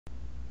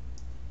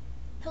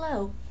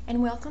Hello,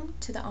 and welcome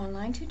to the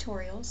online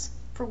tutorials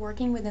for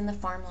working within the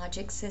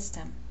FarmLogic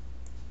system.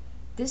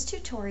 This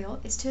tutorial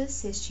is to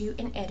assist you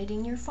in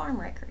editing your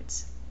farm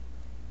records.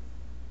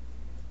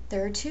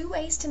 There are two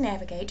ways to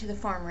navigate to the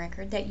farm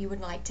record that you would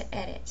like to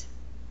edit.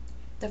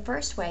 The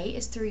first way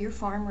is through your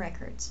farm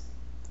records.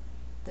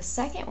 The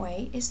second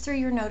way is through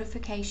your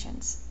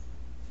notifications.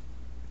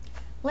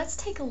 Let's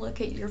take a look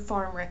at your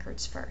farm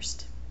records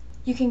first.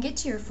 You can get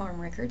to your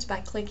farm records by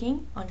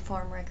clicking on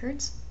Farm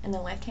Records in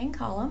the left-hand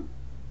column,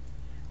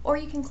 or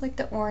you can click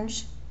the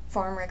orange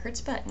Farm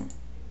Records button.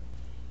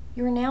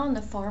 You are now on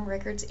the Farm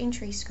Records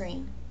entry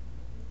screen.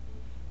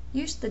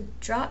 Use the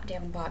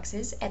drop-down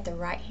boxes at the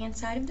right-hand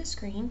side of the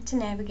screen to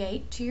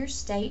navigate to your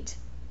state,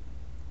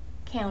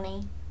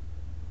 county,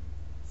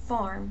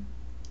 farm,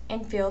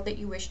 and field that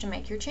you wish to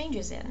make your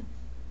changes in.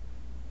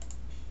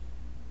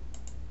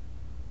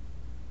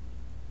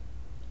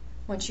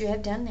 Once you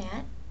have done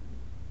that,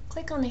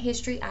 click on the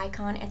history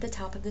icon at the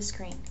top of the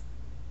screen.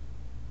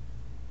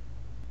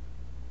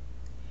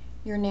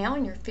 You're now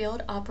in your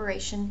field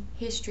operation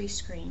history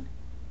screen.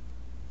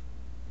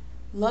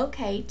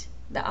 Locate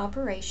the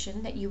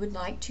operation that you would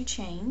like to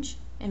change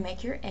and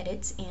make your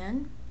edits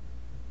in.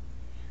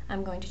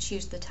 I'm going to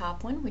choose the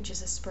top one, which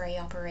is a spray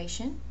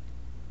operation.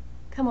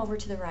 Come over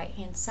to the right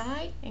hand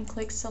side and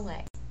click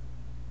select.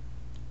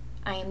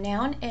 I am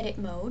now in edit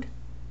mode.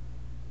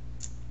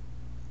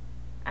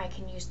 I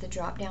can use the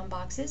drop down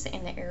boxes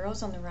and the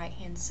arrows on the right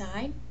hand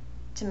side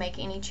to make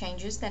any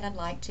changes that I'd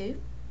like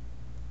to.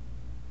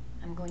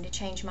 I'm going to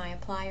change my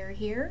applier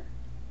here.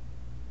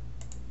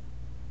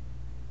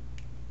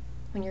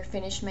 When you're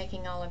finished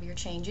making all of your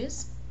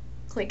changes,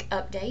 click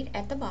Update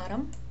at the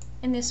bottom,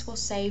 and this will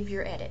save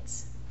your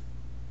edits.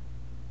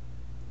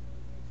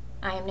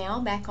 I am now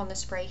back on the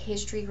spray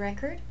history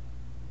record.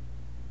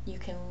 You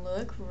can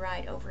look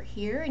right over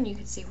here and you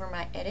can see where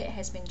my edit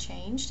has been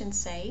changed and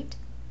saved.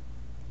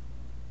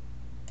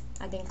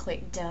 I then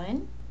click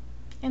Done,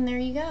 and there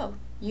you go.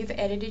 You've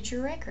edited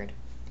your record.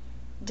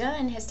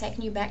 Done has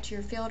taken you back to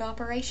your field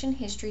operation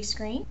history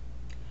screen.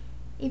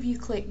 If you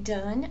click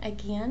Done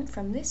again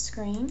from this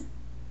screen,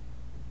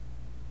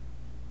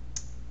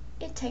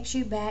 it takes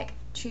you back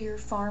to your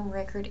farm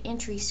record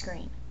entry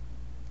screen.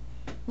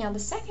 Now the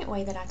second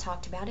way that I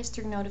talked about is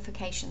through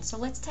notifications, so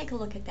let's take a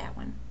look at that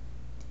one.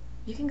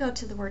 You can go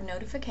to the word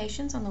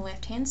notifications on the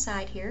left hand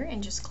side here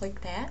and just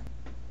click that.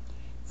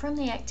 From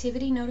the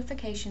activity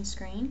notification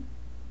screen,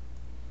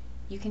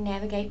 you can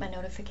navigate by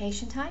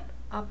notification type,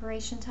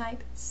 operation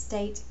type,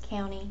 state,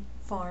 county,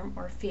 farm,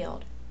 or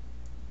field.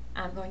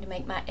 I'm going to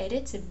make my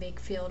edits in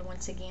big field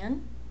once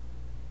again,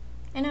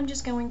 and I'm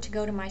just going to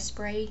go to my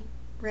spray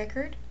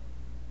record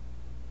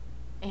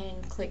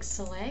and click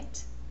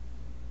select,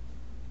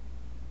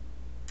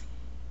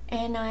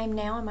 and I'm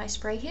now in my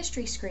spray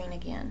history screen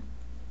again.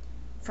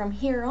 From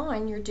here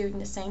on, you're doing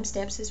the same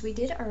steps as we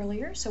did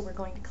earlier, so we're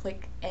going to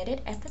click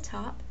edit at the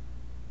top.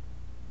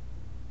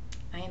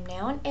 I am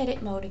now in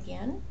edit mode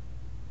again.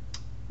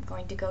 I'm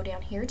going to go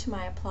down here to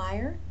my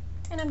applier,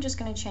 and I'm just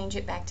going to change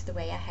it back to the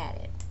way I had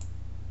it.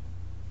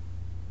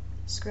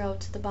 Scroll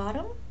to the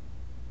bottom,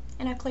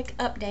 and I click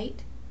Update.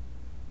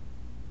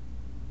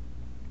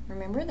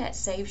 Remember, that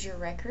saves your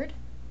record.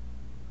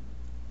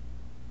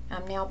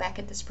 I'm now back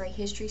at the spray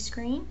history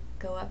screen.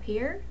 Go up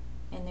here,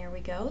 and there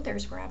we go.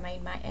 There's where I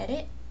made my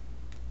edit,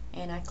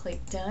 and I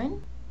click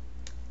Done,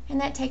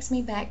 and that takes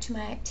me back to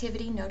my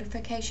activity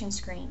notification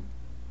screen.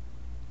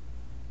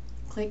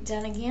 Click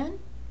Done again,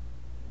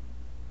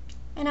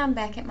 and I'm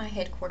back at my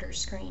headquarters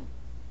screen.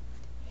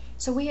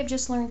 So we have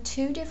just learned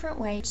two different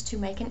ways to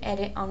make an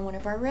edit on one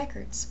of our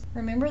records.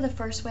 Remember, the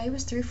first way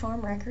was through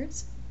farm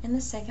records, and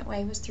the second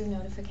way was through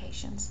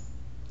notifications.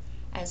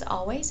 As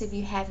always, if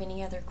you have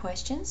any other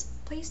questions,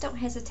 please don't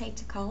hesitate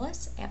to call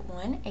us at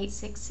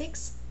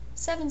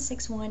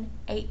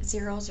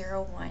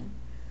 1-866-761-8001.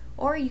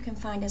 Or you can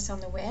find us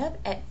on the web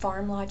at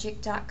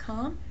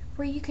farmlogic.com,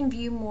 where you can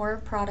view more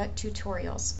product tutorials.